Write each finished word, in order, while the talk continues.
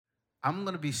I'm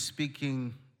going to be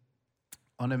speaking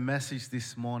on a message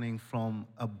this morning from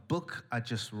a book I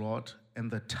just wrote,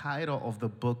 and the title of the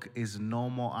book is No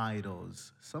More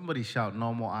Idols. Somebody shout,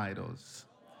 No More Idols.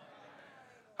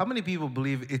 How many people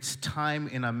believe it's time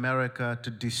in America to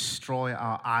destroy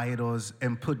our idols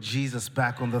and put Jesus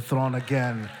back on the throne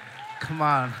again? Come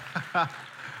on.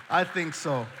 I think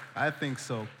so. I think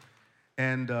so.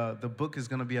 And the book is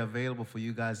going to be available for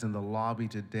you guys in the lobby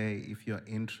today if you're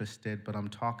interested. But I'm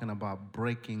talking about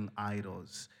breaking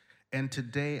idols. And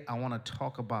today I want to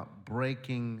talk about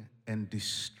breaking and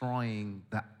destroying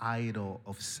the idol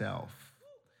of self.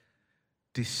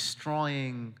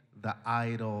 Destroying the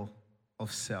idol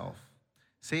of self.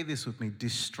 Say this with me.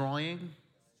 Destroying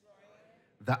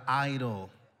the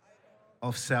idol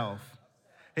of self.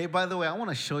 Hey, by the way, I want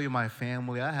to show you my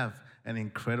family. I have an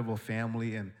incredible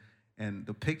family, and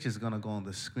the picture's going to go on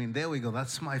the screen. There we go.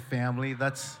 That's my family.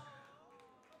 That's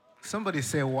somebody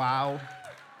say wow.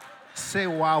 Say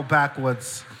wow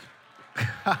backwards.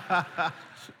 I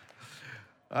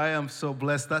am so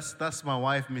blessed. That's my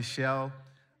wife, Michelle.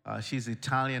 She's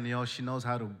Italian. You know, she knows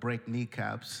how to break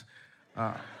kneecaps.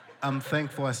 I'm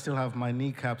thankful I still have my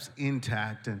kneecaps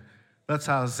intact. And that's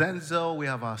our Zenzo. We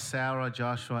have our Sarah,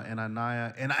 Joshua, and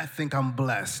Anaya. And I think I'm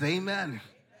blessed. Amen.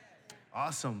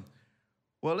 Awesome.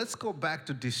 Well, let's go back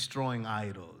to destroying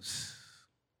idols.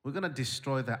 We're going to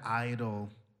destroy the idol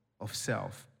of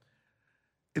self.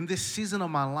 In this season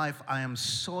of my life, I am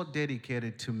so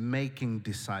dedicated to making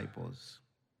disciples.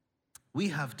 We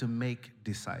have to make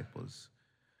disciples.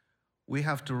 We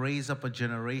have to raise up a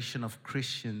generation of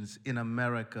Christians in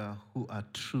America who are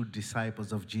true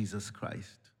disciples of Jesus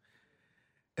Christ.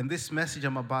 And this message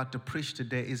I'm about to preach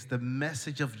today is the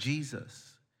message of Jesus.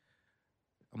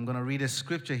 I'm going to read a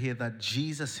scripture here that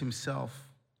Jesus himself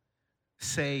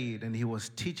said, and he was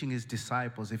teaching his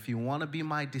disciples, if you want to be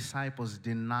my disciples,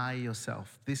 deny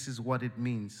yourself. This is what it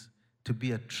means to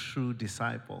be a true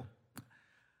disciple.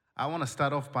 I want to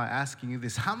start off by asking you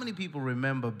this. How many people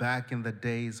remember back in the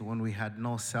days when we had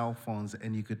no cell phones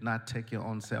and you could not take your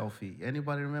own selfie?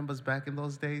 Anybody remembers back in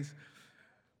those days?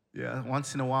 Yeah,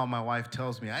 once in a while my wife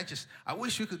tells me, I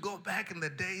wish we could go back in the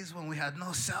days when we had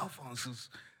no cell phones.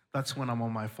 That's when I'm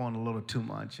on my phone a little too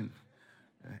much.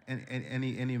 And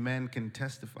any man can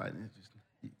testify.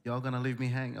 Y'all gonna leave me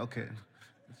hang? Okay.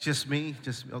 Just me?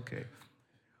 Okay.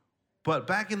 But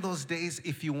back in those days,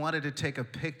 if you wanted to take a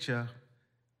picture,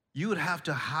 you would have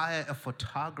to hire a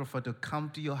photographer to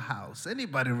come to your house.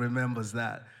 Anybody remembers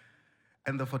that?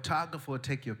 And the photographer would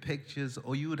take your pictures,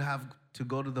 or you would have to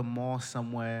go to the mall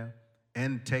somewhere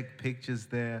and take pictures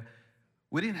there.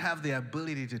 We didn't have the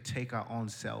ability to take our own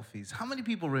selfies. How many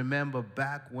people remember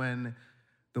back when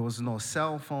there was no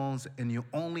cell phones and you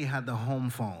only had the home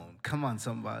phone? Come on,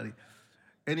 somebody.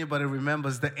 Anybody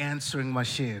remembers the answering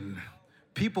machine?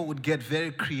 People would get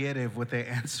very creative with their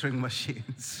answering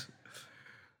machines.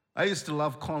 I used to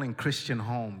love calling Christian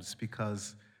homes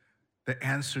because the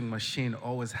answering machine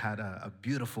always had a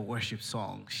beautiful worship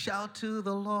song. Shout to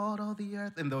the Lord of the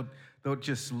earth. And they'll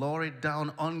just lower it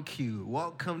down on cue.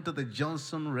 Welcome to the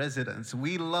Johnson residence.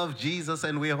 We love Jesus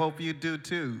and we hope you do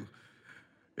too.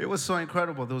 It was so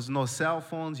incredible. There was no cell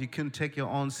phones. You couldn't take your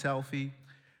own selfie.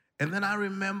 And then I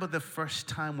remember the first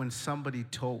time when somebody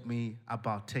told me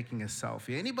about taking a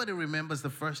selfie. Anybody remembers the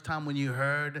first time when you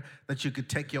heard that you could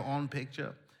take your own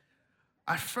picture?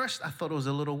 At first, I thought it was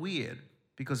a little weird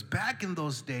because back in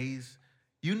those days,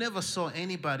 you never saw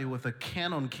anybody with a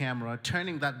Canon camera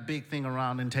turning that big thing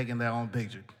around and taking their own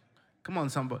picture. Come on,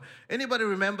 somebody. Anybody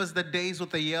remembers the days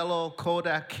with the yellow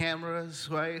Kodak cameras,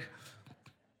 right?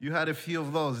 You had a few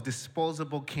of those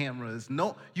disposable cameras.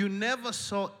 No, you never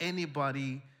saw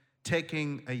anybody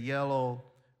taking a yellow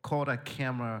Kodak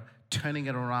camera, turning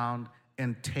it around,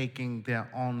 and taking their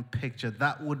own picture.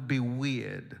 That would be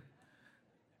weird.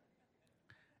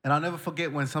 And I'll never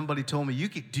forget when somebody told me,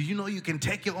 do you know you can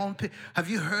take your own picture? Have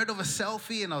you heard of a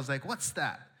selfie? And I was like, what's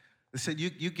that? They said,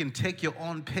 you can take your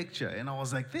own picture. And I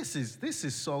was like, this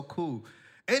is so cool.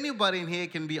 Anybody in here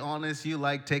can be honest, you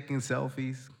like taking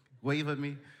selfies? Wave at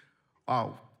me. Oh,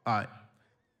 all right.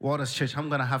 Waters Church, I'm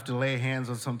going to have to lay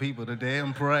hands on some people today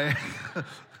and pray.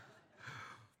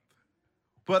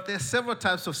 But there's several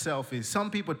types of selfies.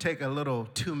 Some people take a little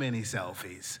too many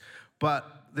selfies.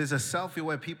 But there's a selfie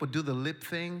where people do the lip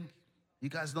thing. You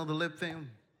guys know the lip thing?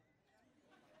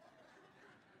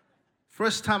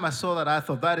 First time I saw that, I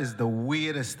thought that is the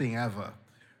weirdest thing ever.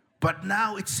 But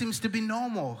now it seems to be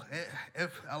normal.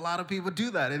 A lot of people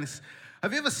do that. And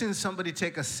have you ever seen somebody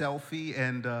take a selfie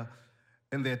and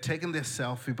they're taking their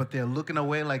selfie, but they're looking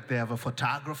away like they have a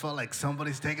photographer, like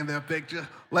somebody's taking their picture?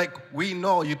 Like, we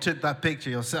know you took that picture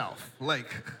yourself.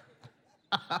 Like,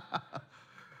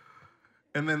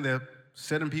 And then there are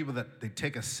certain people that they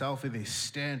take a selfie, they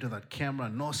stare into that camera,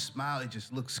 no smile, it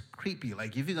just looks creepy.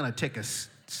 Like if you're gonna take a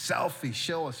selfie,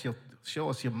 show us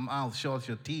your mouth, show us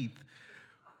your teeth.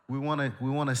 We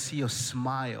wanna see your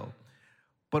smile.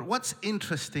 But what's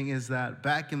interesting is that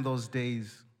back in those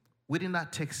days, we did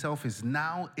not take selfies.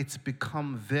 Now it's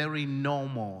become very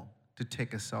normal to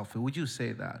take a selfie. Would you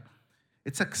say that?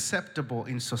 It's acceptable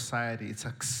in society. It's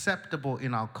acceptable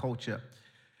in our culture.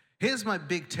 Here's my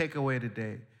big takeaway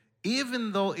today.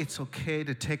 Even though it's okay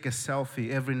to take a selfie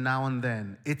every now and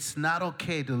then, it's not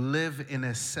okay to live in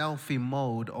a selfie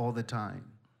mode all the time.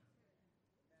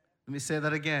 Let me say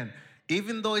that again.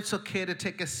 Even though it's okay to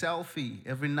take a selfie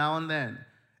every now and then,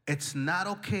 it's not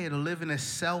okay to live in a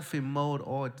selfie mode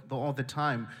all the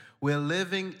time. We're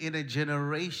living in a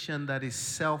generation that is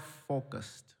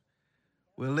self-focused.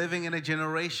 We're living in a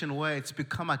generation where it's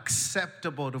become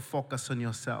acceptable to focus on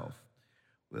yourself.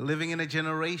 We're living in a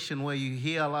generation where you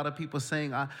hear a lot of people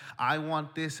saying, I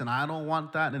want this and I don't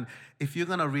want that. And if you're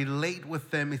going to relate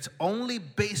with them, it's only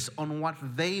based on what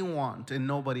they want and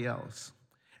nobody else.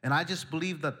 And I just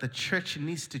believe that the church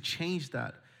needs to change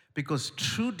that, because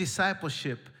true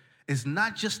discipleship is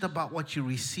not just about what you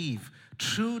receive.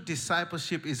 True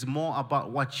discipleship is more about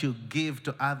what you give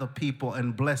to other people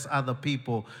and bless other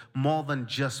people more than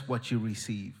just what you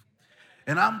receive.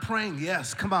 And I'm praying,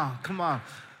 yes, come on.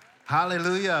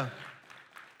 Hallelujah.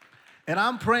 And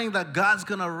I'm praying that God's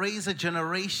going to raise a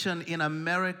generation in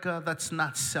America that's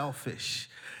not selfish.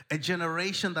 A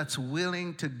generation that's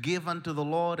willing to give unto the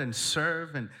Lord and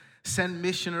serve and send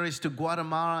missionaries to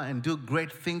Guatemala and do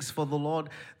great things for the Lord.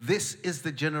 This is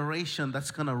the generation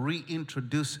that's going to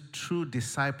reintroduce true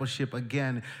discipleship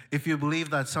again. If you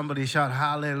believe that, somebody shout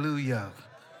hallelujah.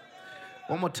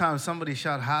 One more time, somebody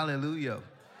shout hallelujah.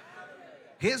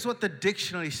 Here's what the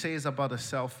dictionary says about a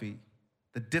selfie.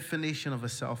 The definition of a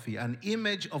selfie: an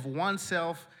image of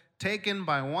oneself taken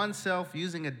by oneself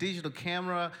using a digital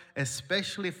camera,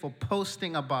 especially for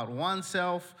posting about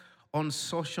oneself on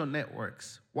social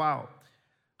networks. Wow.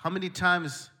 How many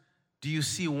times do you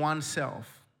see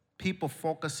oneself? People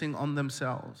focusing on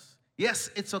themselves. Yes,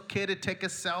 it's okay to take a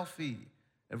selfie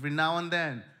every now and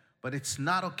then, but it's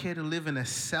not okay to live in a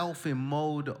selfie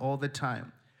mode all the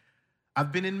time.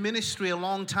 I've been in ministry a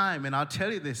long time, and I'll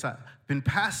tell you this, I've been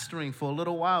pastoring for a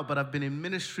little while, but I've been in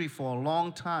ministry for a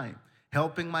long time,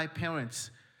 helping my parents.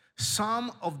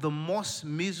 Some of the most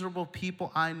miserable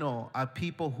people I know are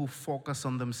people who focus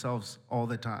on themselves all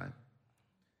the time.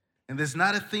 And there's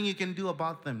not a thing you can do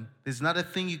about them. There's not a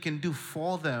thing you can do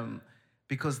for them,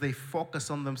 because they focus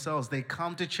on themselves. They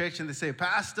come to church and they say,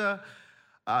 Pastor,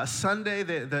 Sunday,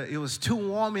 it was too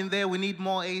warm in there. We need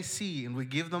more AC. And we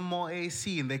give them more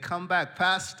AC. And they come back,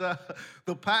 Pastor,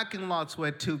 the parking lots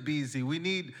were too busy. We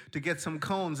need to get some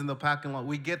cones in the parking lot.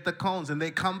 We get the cones. And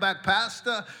they come back,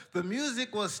 Pastor, the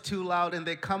music was too loud. And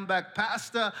they come back,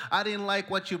 Pastor, I didn't like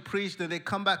what you preached. And they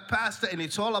come back, Pastor, and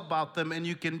it's all about them. And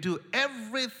you can do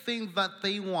everything that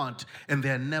they want, and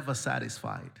they're never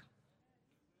satisfied.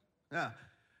 Yeah.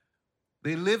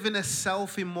 They live in a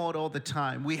selfie mode all the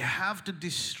time. We have to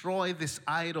destroy this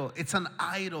idol. It's an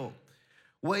idol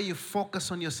where you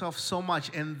focus on yourself so much,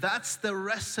 and that's the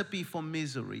recipe for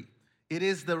misery. It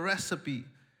is the recipe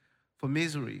for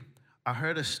misery. I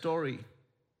heard a story,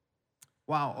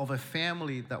 of a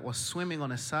family that was swimming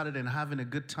on a Saturday and having a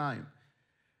good time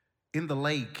in the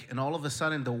lake, and all of a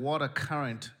sudden the water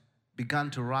current began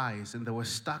to rise, and they were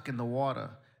stuck in the water.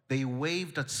 They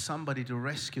waved at somebody to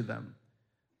rescue them.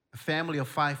 A family of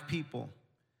 5 people.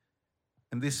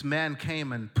 And this man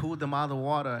came and pulled them out of the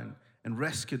water and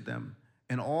rescued them.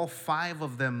 And all 5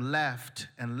 of them left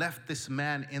this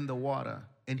man in the water.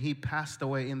 And he passed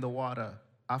away in the water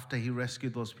after he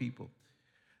rescued those people.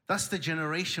 That's the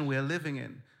generation we're living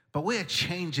in. But we're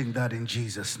changing that in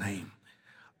Jesus' name.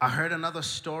 I heard another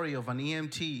story of an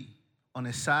EMT on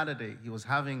a Saturday. He was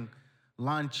having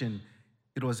lunch, and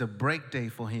it was a break day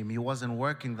for him. He wasn't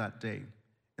working that day.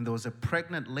 And there was a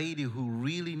pregnant lady who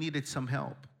really needed some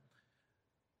help.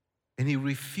 And he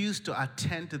refused to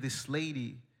attend to this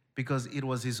lady because it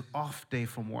was his off day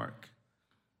from work.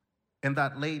 And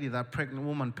that lady, that pregnant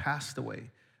woman, passed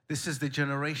away. This is the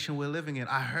generation we're living in.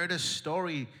 I heard a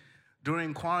story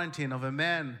during quarantine of a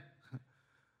man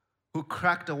who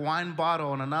cracked a wine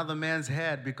bottle on another man's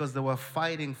head because they were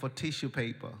fighting for tissue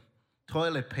paper,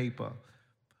 toilet paper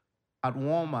at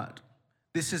Walmart.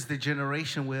 This is the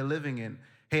generation we're living in.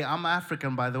 Hey, I'm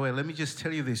African, by the way. Let me just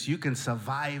tell you this. You can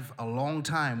survive a long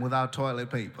time without toilet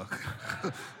paper.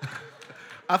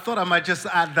 I thought I might just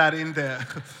add that in there.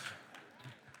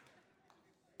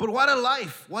 But what a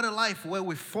life where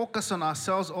we focus on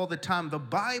ourselves all the time. The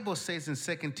Bible says in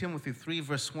 2 Timothy 3,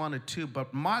 verse 1 and 2,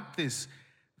 but mark this,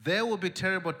 there will be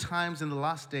terrible times in the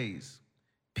last days.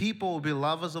 People will be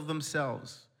lovers of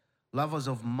themselves, lovers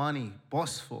of money,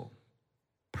 boastful,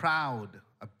 proud,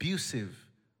 abusive,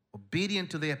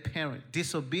 disobedient to their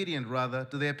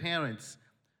parents,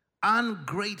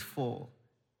 ungrateful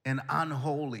and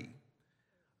unholy.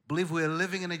 I believe we are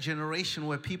living in a generation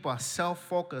where people are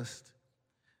self-focused.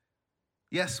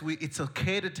 Yes, it's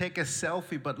okay to take a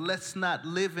selfie, but let's not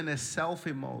live in a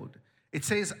selfie mode. It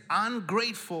says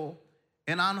ungrateful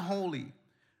and unholy.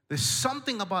 There's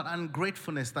something about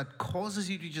ungratefulness that causes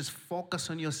you to just focus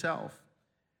on yourself.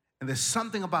 And there's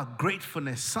something about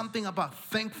gratefulness, something about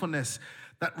thankfulness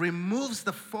that removes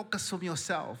the focus from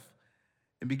yourself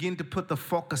and begin to put the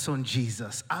focus on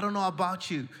Jesus. I don't know about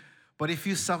you, but if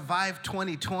you survive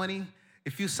 2020,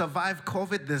 if you survive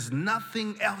COVID, there's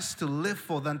nothing else to live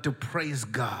for than to praise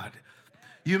God.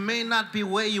 You may not be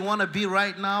where you want to be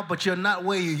right now, but you're not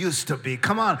where you used to be.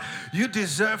 Come on, you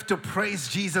deserve to praise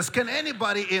Jesus. Can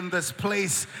anybody in this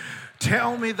place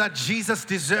tell me that Jesus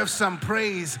deserves some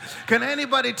praise? Can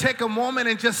anybody take a moment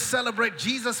and just celebrate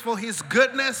Jesus for his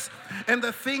goodness and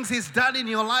the things he's done in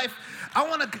your life? I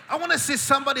want to see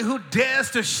somebody who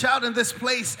dares to shout in this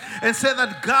place and say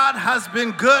that God has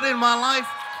been good in my life.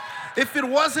 If it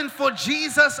wasn't for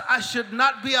Jesus, I should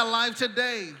not be alive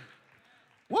today.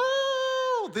 Woo!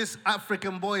 This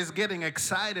African boy is getting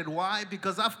excited. Why?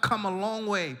 Because I've come a long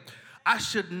way. I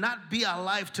should not be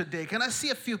alive today. Can I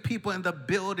see a few people in the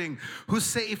building who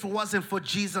say if it wasn't for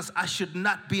Jesus, I should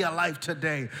not be alive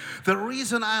today? The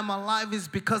reason I am alive is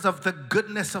because of the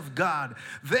goodness of God.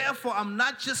 Therefore, I'm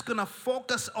not just going to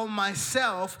focus on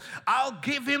myself. I'll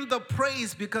give him the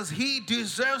praise because he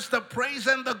deserves the praise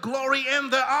and the glory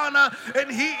and the honor,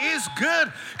 and he is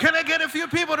good. Can I get a few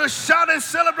people to shout and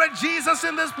celebrate Jesus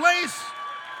in this place?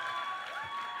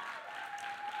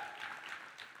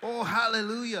 Oh,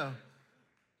 hallelujah.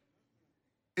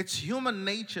 It's human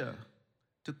nature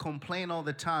to complain all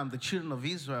the time. The children of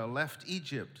Israel left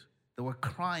Egypt. They were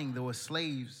crying. They were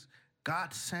slaves.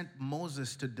 God sent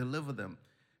Moses to deliver them.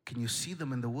 Can you see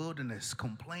them in the wilderness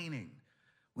complaining?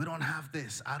 We don't have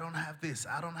this. I don't have this.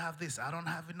 I don't have this. I don't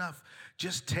have enough.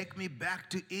 Just take me back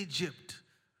to Egypt.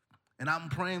 And I'm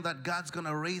praying that God's going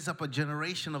to raise up a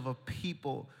generation of a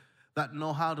people that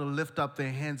know how to lift up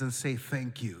their hands and say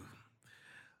thank you.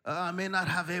 I may not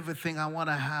have everything I want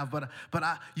to have, but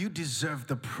you deserve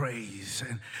the praise.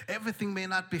 And everything may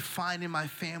not be fine in my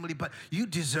family, but you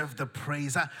deserve the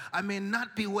praise. I may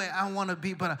not be where I want to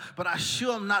be, but I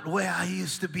sure am not where I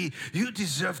used to be. You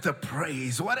deserve the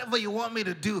praise. Whatever you want me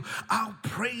to do, I'll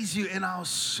praise you and I'll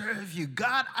serve you.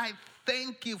 God, I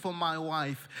thank you for my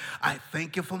wife. I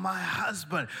thank you for my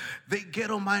husband. They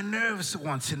get on my nerves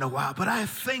once in a while, but I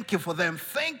thank you for them.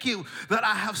 Thank you that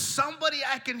I have somebody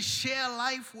I can share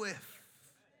life with.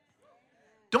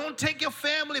 Don't take your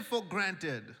family for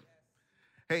granted.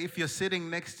 Hey, if you're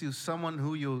sitting next to someone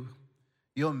who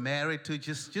you're married to,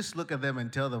 just look at them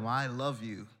and tell them, I love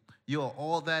you. You're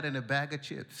all that in a bag of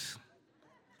chips.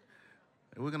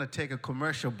 We're going to take a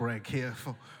commercial break here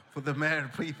for the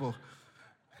married people.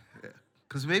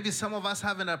 Because maybe some of us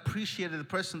haven't appreciated the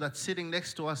person that's sitting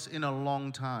next to us in a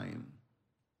long time.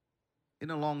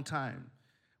 In a long time.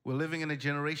 We're living in a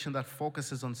generation that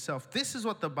focuses on self. This is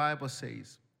what the Bible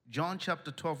says. John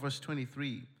chapter 12, verse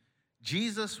 23.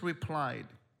 Jesus replied,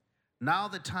 now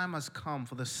the time has come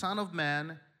for the Son of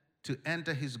Man to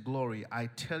enter his glory. I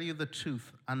tell you the truth,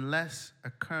 unless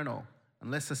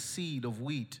a seed of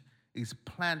wheat is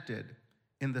planted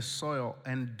in the soil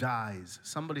and dies.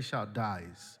 Somebody shout,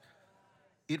 dies.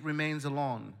 It remains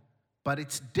alone, but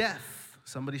its death,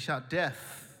 somebody shout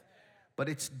death, but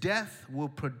its death will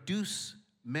produce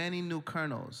many new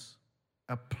kernels,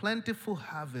 a plentiful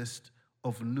harvest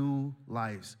of new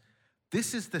lives.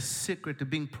 This is the secret to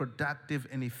being productive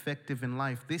and effective in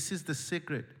life. This is the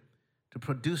secret to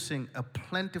producing a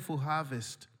plentiful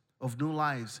harvest of new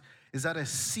lives, is that a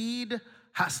seed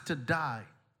has to die.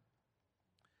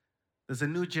 There's a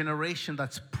new generation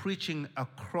that's preaching a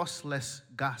crossless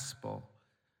gospel.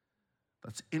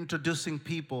 That's introducing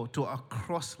people to a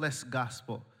crossless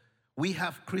gospel. We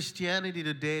have Christianity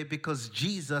today because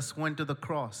Jesus went to the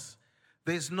cross.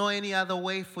 There's no any other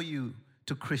way for you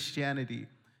to Christianity.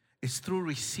 It's through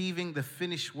receiving the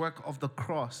finished work of the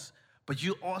cross. But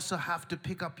you also have to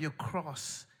pick up your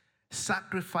cross,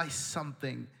 sacrifice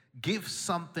something, give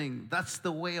something. That's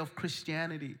the way of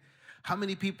Christianity. How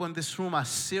many people in this room are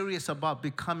serious about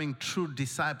becoming true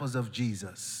disciples of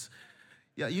Jesus?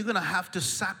 Yeah, you're going to have to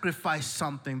sacrifice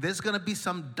something. There's going to be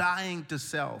some dying to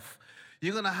self.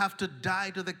 You're going to have to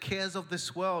die to the cares of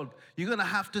this world. You're going to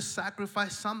have to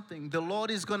sacrifice something. The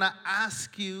Lord is going to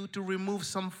ask you to remove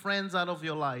some friends out of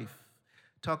your life.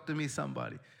 Talk to me,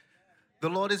 somebody. The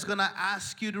Lord is going to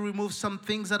ask you to remove some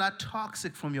things that are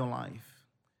toxic from your life.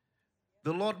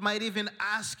 The Lord might even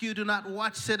ask you to not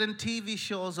watch certain TV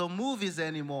shows or movies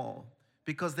anymore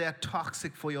because they are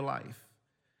toxic for your life.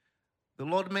 The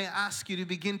Lord may ask you to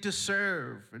begin to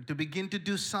serve and to begin to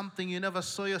do something you never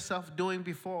saw yourself doing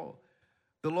before.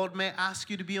 The Lord may ask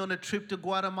you to be on a trip to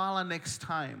Guatemala next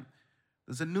time.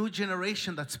 There's a new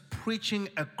generation that's preaching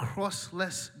a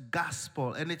crossless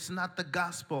gospel, and it's not the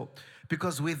gospel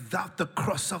because without the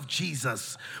cross of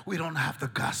Jesus, we don't have the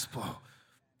gospel.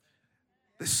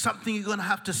 There's something you're going to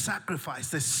have to sacrifice.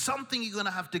 There's something you're going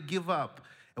to have to give up.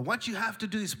 And what you have to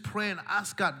do is pray and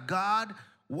ask God, God,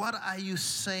 what are you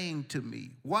saying to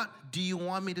me? What do you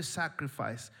want me to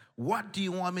sacrifice? What do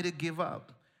you want me to give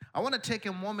up? I want to take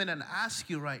a moment and ask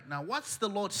you right now, what's the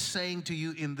Lord saying to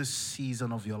you in this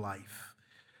season of your life?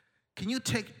 Can you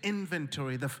take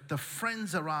inventory, the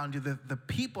friends around you, the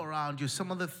people around you,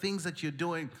 some of the things that you're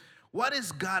doing? What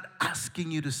is God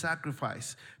asking you to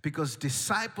sacrifice? Because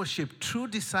discipleship, true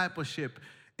discipleship,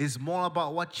 is more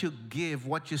about what you give,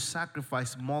 what you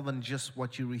sacrifice, more than just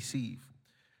what you receive.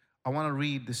 I want to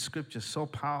read the scripture, so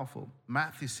powerful.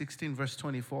 Matthew 16, verse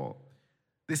 24.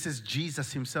 This is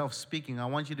Jesus himself speaking. I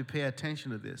want you to pay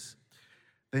attention to this.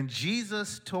 Then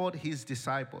Jesus told his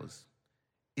disciples,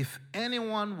 if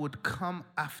anyone would come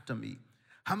after me.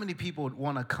 How many people would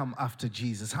want to come after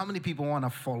Jesus? How many people want to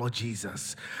follow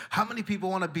Jesus? How many people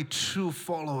want to be true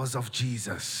followers of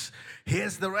Jesus?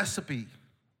 Here's the recipe.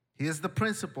 Here's the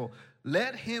principle.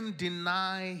 Let him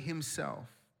deny himself.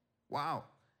 Wow.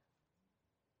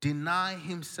 Deny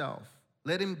himself.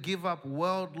 Let him give up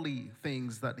worldly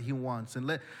things that he wants. And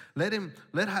let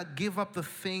her give up the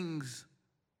things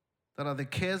that are the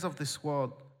cares of this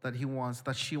world that he wants,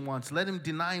 that she wants. Let him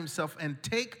deny himself and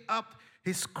take up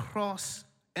his cross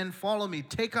and follow me.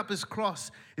 Take up his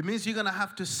cross. It means you're going to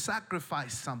have to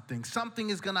sacrifice something. Something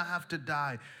is going to have to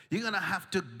die. You're going to have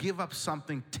to give up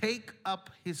something. Take up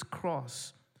his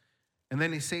cross. And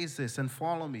then he says this, and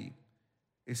follow me.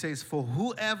 It says, for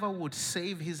whoever would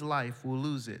save his life will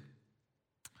lose it.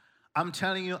 I'm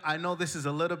telling you, I know this is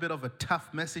a little bit of a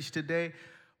tough message today,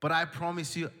 but I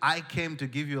promise you, I came to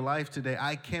give you life today.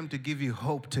 I came to give you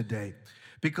hope today,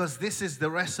 because this is the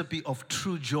recipe of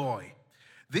true joy.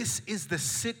 This is the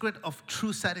secret of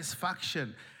true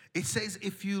satisfaction. It says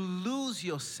if you lose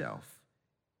yourself,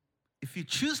 if you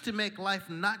choose to make life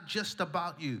not just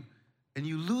about you, and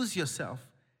you lose yourself,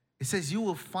 it says you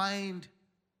will find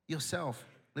yourself.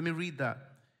 Let me read that.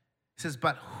 It says,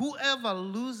 but whoever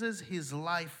loses his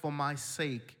life for my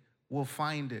sake will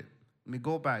find it. Let me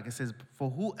go back. It says, for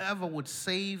whoever would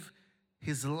save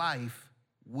his life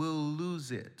will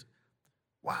lose it.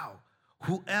 Wow.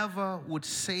 Whoever would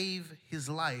save his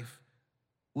life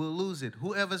will lose it.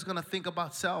 Whoever's going to think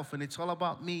about self and it's all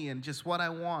about me and just what I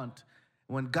want.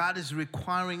 When God is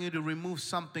requiring you to remove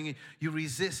something, you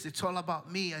resist. It's all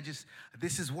about me.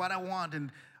 This is what I want.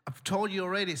 And I've told you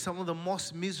already, some of the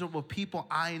most miserable people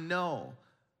I know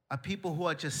are people who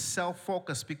are just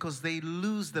self-focused because they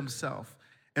lose themselves.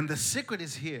 And the secret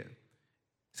is here.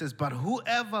 It says, but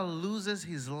whoever loses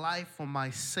his life for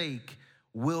my sake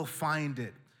will find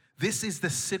it. This is the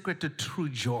secret to true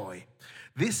joy.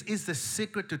 This is the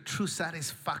secret to true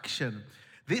satisfaction.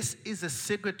 This is a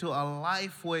secret to a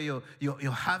life where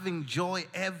you're having joy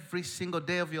every single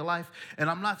day of your life.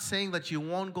 And I'm not saying that you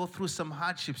won't go through some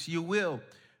hardships. You will.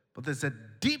 But there's a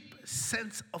deep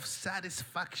sense of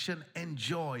satisfaction and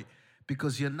joy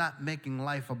because you're not making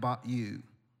life about you.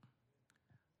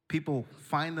 People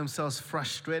find themselves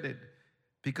frustrated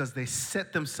because they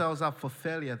set themselves up for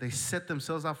failure. They set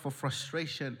themselves up for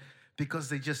frustration because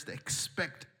they just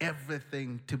expect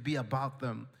everything to be about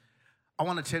them. I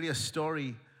want to tell you a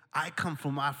story. I come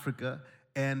from Africa,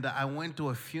 and I went to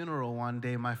a funeral one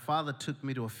day. My father took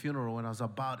me to a funeral when I was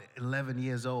about 11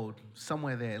 years old,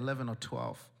 somewhere there, 11 or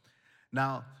 12.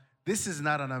 Now, this is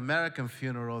not an American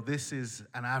funeral. This is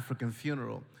an African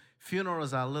funeral.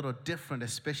 Funerals are a little different,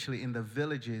 especially in the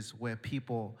villages where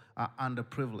people are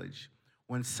underprivileged.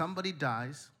 When somebody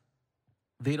dies,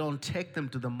 they don't take them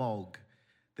to the morgue.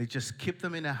 They just keep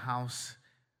them in a house.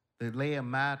 They lay a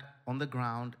mat on the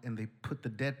ground, and they put the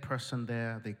dead person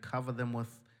there. They cover them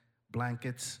with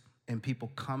blankets, and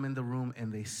people come in the room,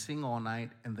 and they sing all night,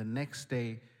 and the next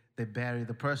day, they bury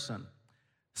the person.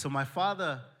 So my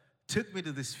father took me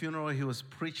to this funeral. He was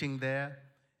preaching there,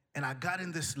 and I got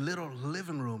in this little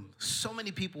living room. So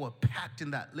many people were packed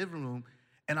in that living room,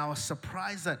 and I was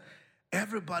surprised that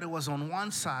everybody was on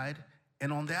one side,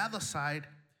 And on the other side,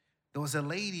 there was a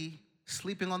lady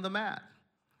sleeping on the mat.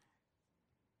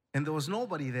 And there was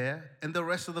nobody there, and the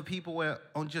rest of the people were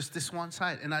on just this one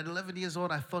side. And at 11 years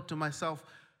old, I thought to myself,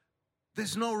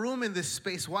 there's no room in this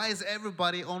space. Why is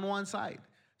everybody on one side?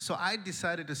 So I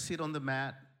decided to sit on the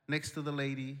mat next to the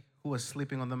lady who was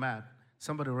sleeping on the mat.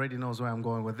 Somebody already knows where I'm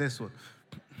going with this one.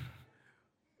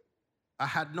 I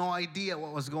had no idea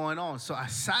what was going on. So I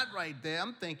sat right there.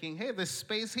 I'm thinking, hey, there's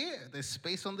space here. There's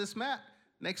space on this mat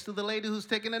next to the lady who's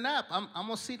taking a nap. I'm going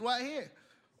to sit right here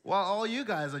while all you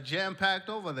guys are jam-packed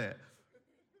over there.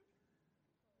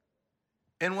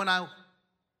 And when at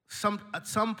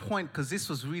some point, because this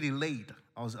was really late,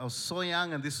 I was so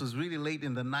young and this was really late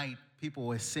in the night, people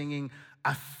were singing,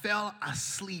 I fell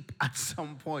asleep at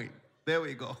some point. There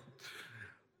we go.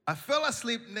 I fell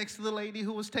asleep next to the lady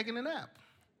who was taking a nap.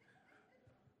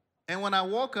 And when I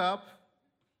woke up,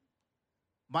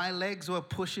 my legs were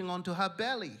pushing onto her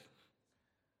belly.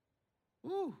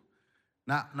 Ooh.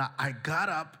 Now I got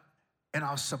up and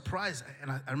I was surprised.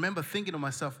 And I remember thinking to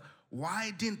myself,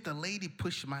 why didn't the lady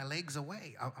push my legs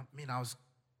away? I mean, I was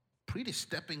pretty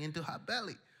stepping into her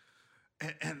belly.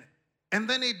 And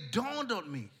then it dawned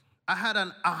on me. I had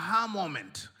an aha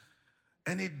moment.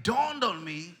 And it dawned on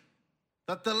me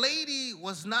that the lady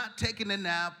was not taking a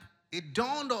nap. It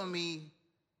dawned on me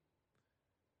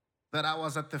that I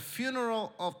was at the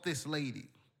funeral of this lady.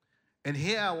 And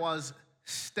here I was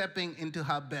stepping into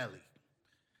her belly.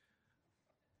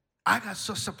 I got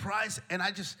so surprised and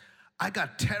I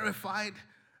got terrified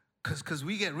because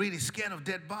we get really scared of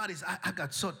dead bodies. I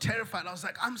got so terrified. I was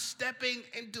like, I'm stepping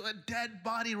into a dead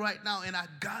body right now. And I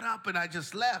got up and I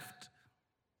just left.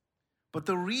 But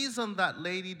the reason that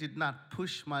lady did not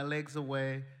push my legs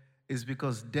away is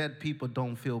because dead people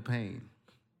don't feel pain.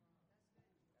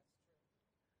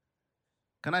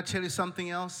 Can I tell you something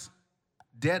else?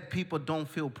 Dead people don't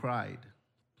feel pride.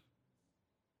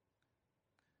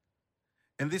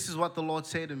 And this is what the Lord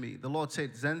said to me. The Lord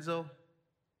said, Zenzo,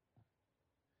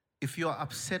 if you're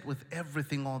upset with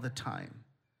everything all the time,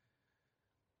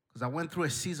 because I went through a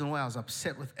season where I was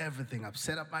upset with everything,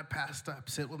 upset at my pastor,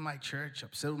 upset with my church,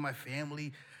 upset with my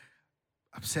family,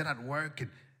 upset at work. And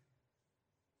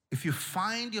if you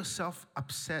find yourself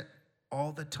upset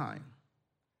all the time,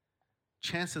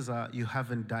 chances are you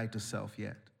haven't died to self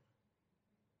yet.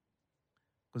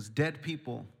 Because dead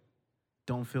people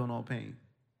don't feel no pain.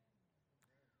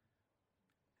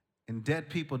 And dead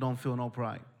people don't feel no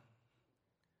pride.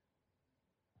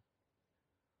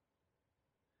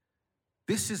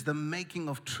 This is the making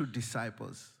of true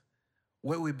disciples,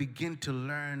 where we begin to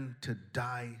learn to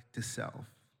die to self.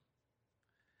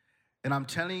 And I'm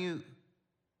telling you,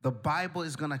 the Bible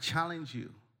is going to challenge you.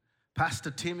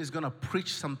 Pastor Tim is going to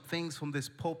preach some things from this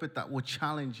pulpit that will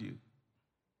challenge you.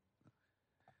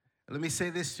 Let me say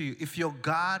this to you. If your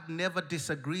God never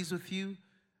disagrees with you,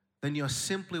 then you're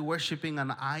simply worshiping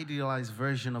an idealized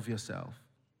version of yourself.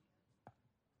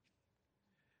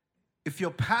 If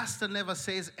your pastor never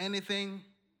says anything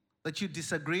that you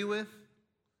disagree with,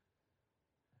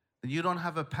 then you don't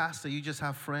have a pastor, you just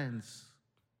have friends.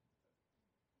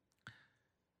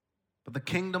 But the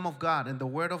kingdom of God and the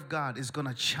word of God is going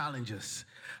to challenge us.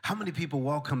 How many people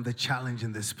welcome the challenge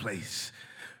in this place?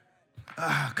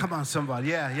 Come on, somebody.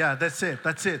 Yeah, that's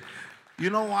it. You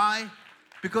know why?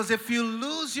 Because if you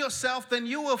lose yourself, then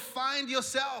you will find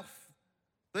yourself.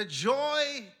 The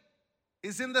joy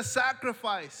is in the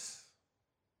sacrifice.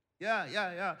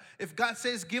 Yeah. If God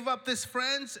says, give up these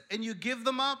friends, and you give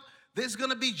them up, there's going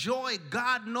to be joy.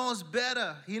 God knows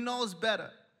better. He knows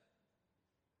better.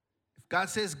 If God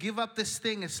says, give up this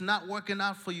thing, it's not working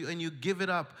out for you, and you give it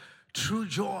up, true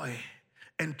joy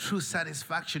and true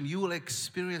satisfaction. You will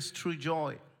experience true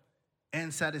joy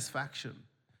and satisfaction.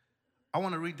 I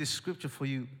want to read this scripture for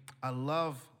you. I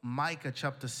love Micah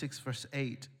chapter 6, verse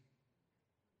 8.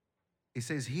 It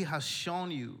says, He has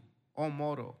shown you, O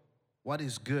mortal, what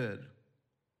is good.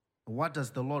 What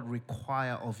does the Lord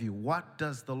require of you? What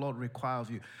does the Lord require of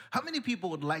you? How many people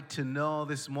would like to know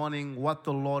this morning what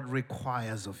the Lord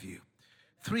requires of you?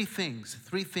 Three things.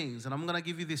 And I'm going to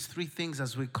give you these three things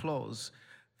as we close.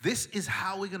 This is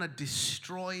how we're going to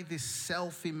destroy this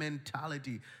selfie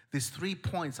mentality. These 3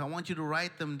 points. I want you to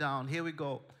write them down. Here we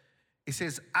go. It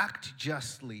says, act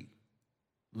justly,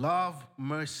 love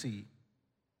mercy,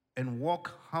 and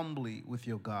walk humbly with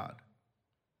your God.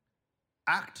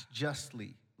 Act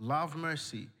justly, love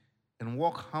mercy, and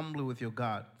walk humbly with your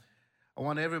God. I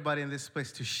want everybody in this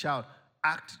place to shout,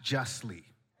 act justly.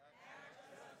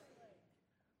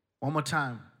 One more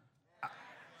time.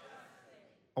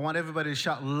 I want everybody to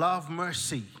shout, love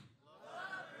mercy.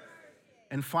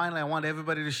 And finally, I want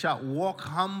everybody to shout, walk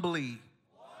humbly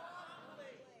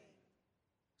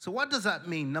So what does that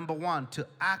mean? Number one, to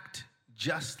act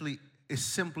justly is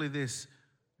simply this: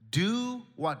 do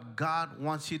what God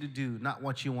wants you to do, not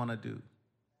what you want to do.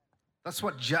 That's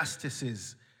what justice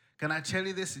is. Can I tell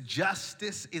you this?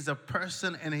 Justice is a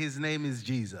person, and his name is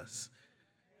Jesus.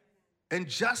 And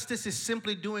justice is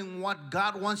simply doing what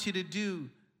God wants you to do,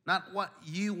 not what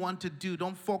you want to do.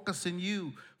 Don't focus on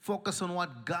you. Focus on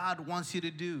what God wants you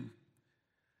to do.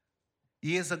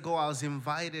 Years ago, I was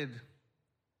invited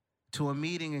to a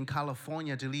meeting in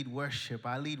California to lead worship.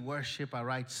 I lead worship, I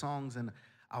write songs, and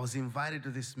I was invited to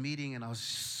this meeting, and I was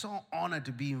so honored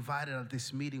to be invited at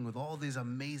this meeting with all these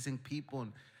amazing people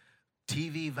and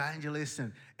TV evangelists,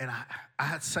 and I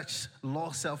had such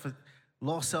low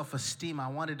self-esteem. I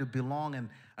wanted to belong, and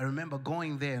I remember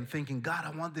going there and thinking, God,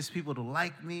 I want these people to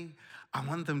like me. I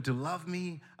want them to love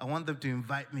me. I want them to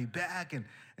invite me back. And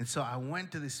so I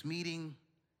went to this meeting,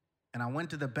 and I went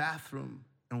to the bathroom.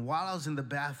 And while I was in the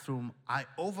bathroom, I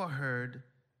overheard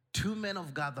two men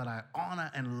of God that I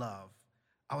honor and love.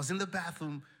 I was in the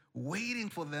bathroom waiting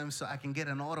for them so I can get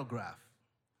an autograph.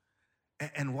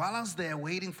 And while I was there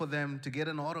waiting for them to get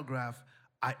an autograph,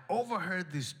 I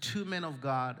overheard these two men of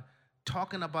God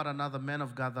talking about another man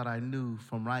of God that I knew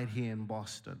from right here in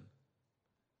Boston.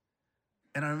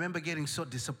 And I remember getting so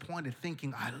disappointed,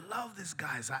 thinking, I love these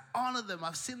guys. I honor them.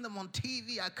 I've seen them on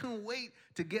TV. I couldn't wait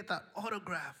to get that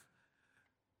autograph.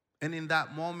 And in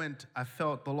that moment, I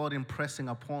felt the Lord impressing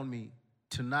upon me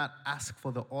to not ask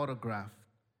for the autograph,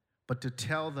 but to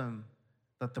tell them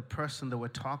that the person they were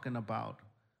talking about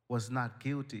was not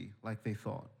guilty like they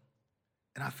thought.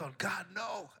 And I thought, God,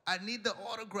 no, I need the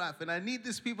autograph, and I need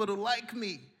these people to like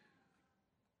me.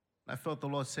 I felt the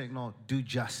Lord saying, no, do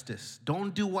justice.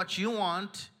 Don't do what you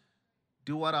want.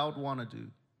 Do what I would want to do.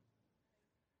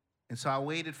 And so I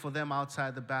waited for them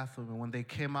outside the bathroom, and when they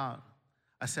came out,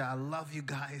 I said, I love you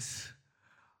guys.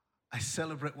 I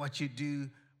celebrate what you do,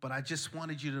 but I just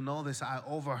wanted you to know this. I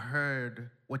overheard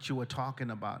what you were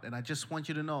talking about, and I just want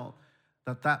you to know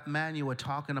that that man you were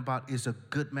talking about is a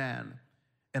good man.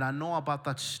 And I know about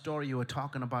that story you were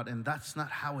talking about, and that's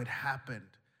not how it happened.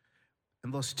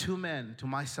 And those two men, to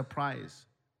my surprise,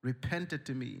 repented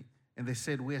to me, and they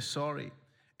said, we're sorry.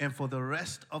 And for the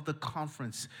rest of the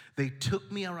conference, they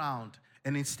took me around,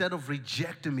 and instead of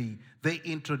rejecting me, they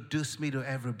introduced me to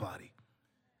everybody.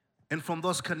 And from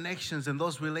those connections and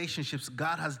those relationships,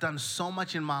 God has done so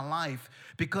much in my life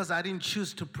because I didn't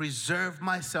choose to preserve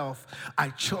myself. I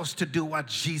chose to do what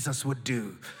Jesus would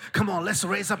do. Come on, let's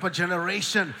raise up a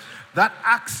generation that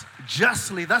acts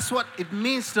justly. That's what it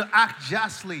means to act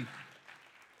justly.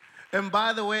 And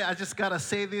by the way, I just got to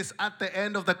say this. At the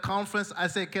end of the conference, I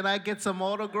said, can I get some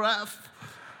autographs?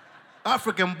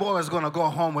 African boy is going to go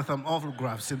home with some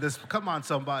autographs in this. Come on,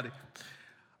 somebody.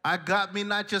 I got me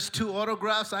not just 2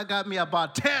 autographs, I got me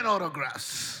about 10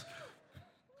 autographs.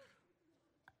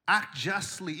 Act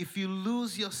justly. If you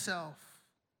lose yourself,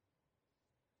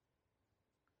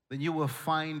 then you will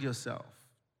find yourself.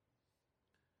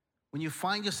 When you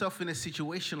find yourself in a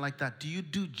situation like that, do you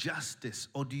do justice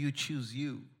or do you choose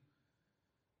you?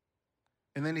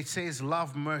 And then it says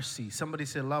love mercy. Somebody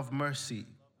say love mercy.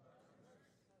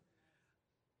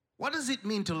 What does it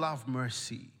mean to love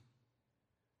mercy?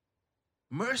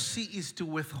 Mercy is to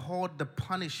withhold the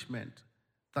punishment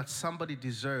that somebody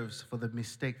deserves for the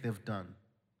mistake they've done.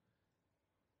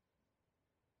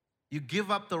 You give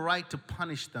up the right to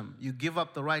punish them. You give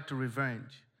up the right to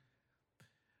revenge.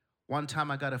 One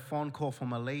time I got a phone call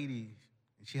from a lady.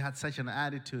 She had such an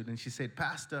attitude, and she said,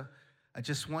 Pastor, I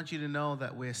just want you to know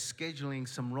that we're scheduling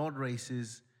some road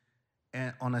races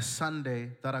on a Sunday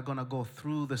that are going to go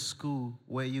through the school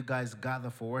where you guys gather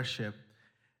for worship,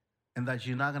 and that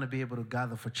you're not going to be able to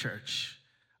gather for church.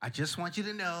 I just want you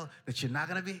to know that you're not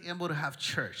going to be able to have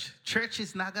church. Church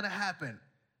is not going to happen.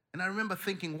 And I remember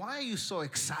thinking, why are you so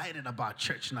excited about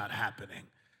church not happening?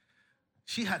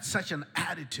 She had such an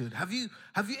attitude. Have you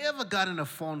ever gotten a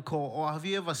phone call, or have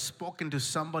you ever spoken to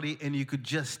somebody and you could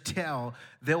just tell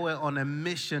they were on a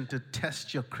mission to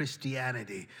test your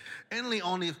Christianity? Any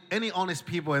honest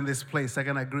people in this place are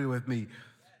going to agree with me.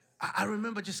 I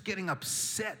remember just getting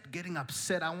upset.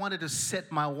 I wanted to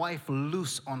set my wife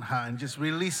loose on her and just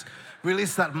release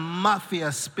that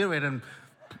mafia spirit and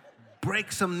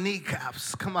break some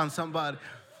kneecaps. Come on, somebody.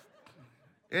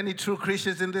 Any true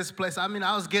Christians in this place? I mean,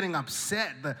 I was getting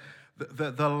upset.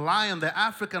 The lion, the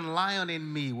African lion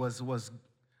in me was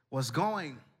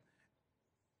going.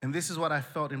 And this is what I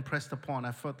felt impressed upon.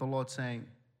 I felt the Lord saying,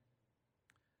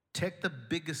 take the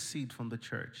biggest seed from the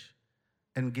church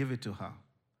and give it to her,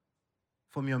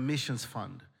 from your missions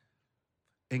fund,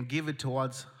 and give it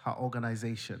towards her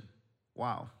organization.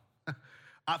 Wow.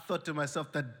 I thought to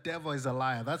myself, the devil is a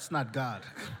liar. That's not God.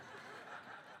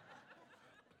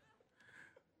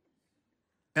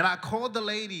 And I called the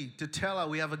lady to tell her,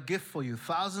 we have a gift for you,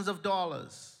 thousands of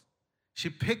dollars. She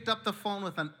picked up the phone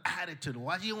with an attitude.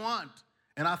 What do you want?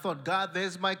 And I thought, God,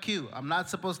 there's my cue. I'm not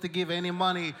supposed to give any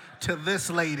money to this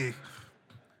lady.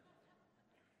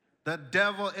 The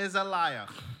devil is a liar.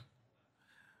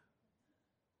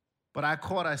 But I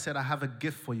called, I said, I have a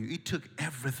gift for you. It took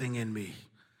everything in me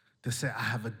to say, I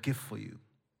have a gift for you.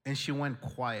 And she went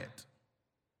quiet.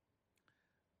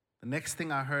 The next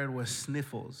thing I heard was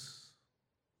sniffles.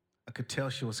 I could tell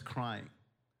she was crying.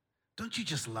 Don't you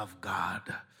just love God?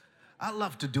 I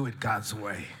love to do it God's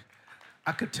way.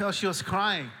 I could tell she was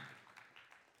crying.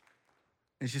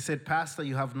 And she said, Pastor,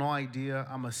 you have no idea.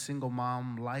 I'm a single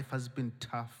mom. Life has been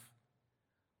tough.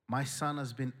 My son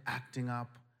has been acting up.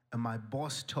 And my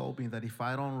boss told me that if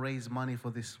I don't raise money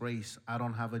for this race, I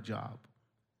don't have a job.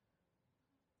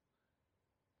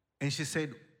 And she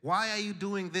said, why are you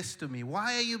doing this to me?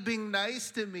 Why are you being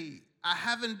nice to me? I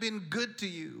haven't been good to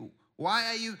you. Why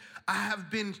are you, I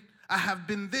have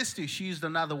been this to you. She used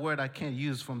another word I can't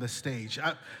use from the stage.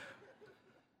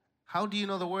 How do you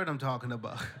know the word I'm talking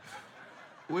about?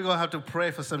 We're going to have to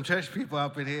pray for some church people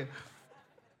up in here.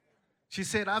 She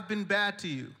said, I've been bad to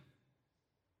you.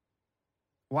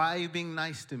 Why are you being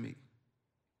nice to me?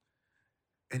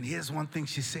 And here's one thing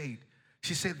she said.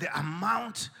 She said, the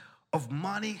amount of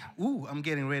money, I'm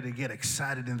getting ready to get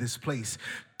excited in this place.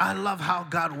 I love how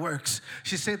God works.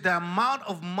 She said, the amount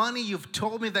of money you've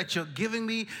told me that you're giving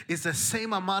me is the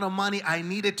same amount of money I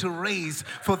needed to raise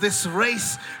for this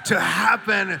race to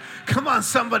happen. Come on,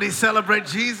 somebody celebrate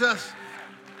Jesus.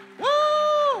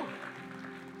 Woo!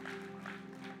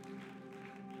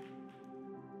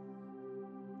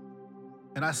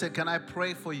 And I said, can I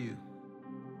pray for you?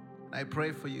 And I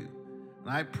prayed for you. And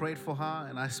I prayed for her,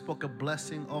 and I spoke a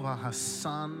blessing over her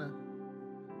son.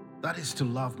 That is to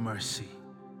love mercy.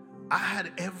 I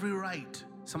had every right.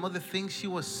 Some of the things she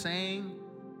was saying,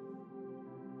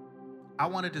 I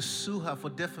wanted to sue her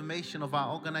for defamation of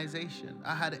our organization.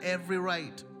 I had every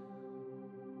right.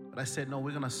 But I said, no, we're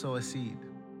going to sow a seed.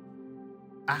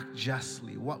 Act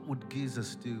justly. What would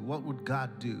Jesus do? What would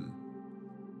God do?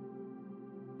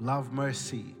 Love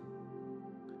mercy.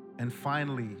 And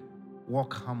finally,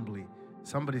 walk humbly.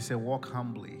 Somebody say, walk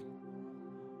humbly.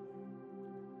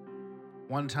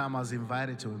 One time I was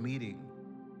invited to a meeting.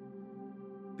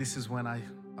 This is when I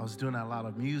was doing a lot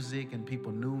of music and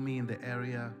people knew me in the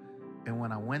area. And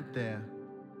when I went there,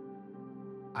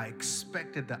 I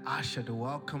expected the usher to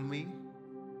welcome me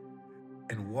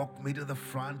and walk me to the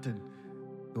front. And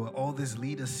there were all these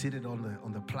leaders seated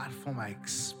on the platform. I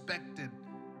expected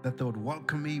that they would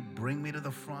welcome me, bring me to the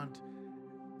front.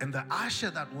 And the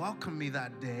usher that welcomed me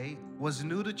that day was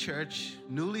new to church,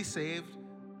 newly saved,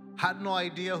 had no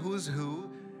idea who's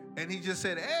who. And he just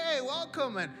said, hey,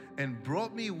 welcome, and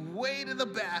brought me way to the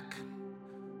back,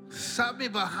 sat me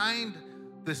behind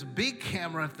this big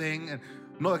camera thing. And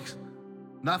no,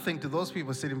 nothing to those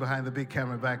people sitting behind the big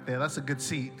camera back there. That's a good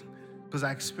seat because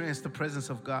I experienced the presence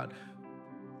of God.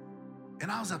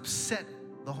 And I was upset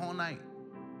the whole night.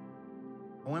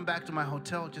 I went back to my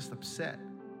hotel just upset.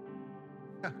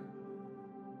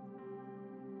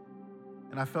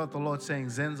 And I felt the Lord saying,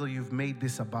 Zenzo, you've made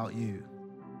this about you.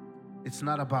 It's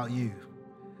not about you.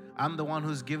 I'm the one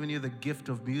who's given you the gift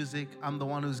of music. I'm the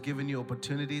one who's given you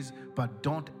opportunities. But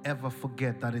don't ever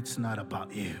forget that it's not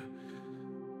about you.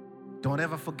 Don't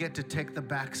ever forget to take the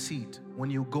back seat. When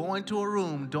you go into a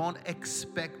room, don't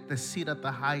expect the seat at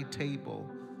the high table.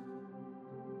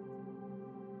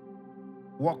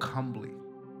 Walk humbly.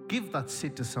 Give that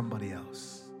seat to somebody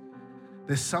else.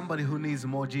 There's somebody who needs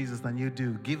more Jesus than you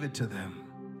do. Give it to them.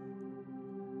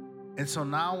 And so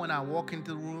now when I walk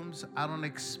into rooms, I don't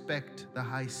expect the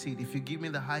high seat. If you give me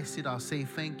the high seat, I'll say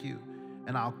thank you.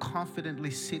 And I'll confidently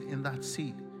sit in that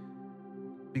seat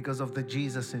because of the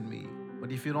Jesus in me.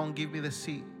 But if you don't give me the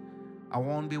seat, I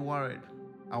won't be worried.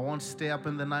 I won't stay up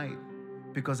in the night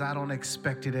because I don't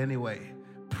expect it anyway.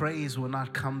 Praise will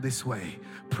not come this way.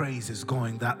 Praise is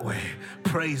going that way.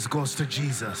 Praise goes to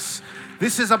Jesus.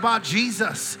 This is about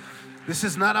Jesus. This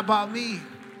is not about me.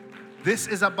 This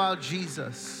is about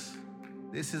Jesus.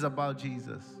 This is about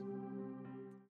Jesus.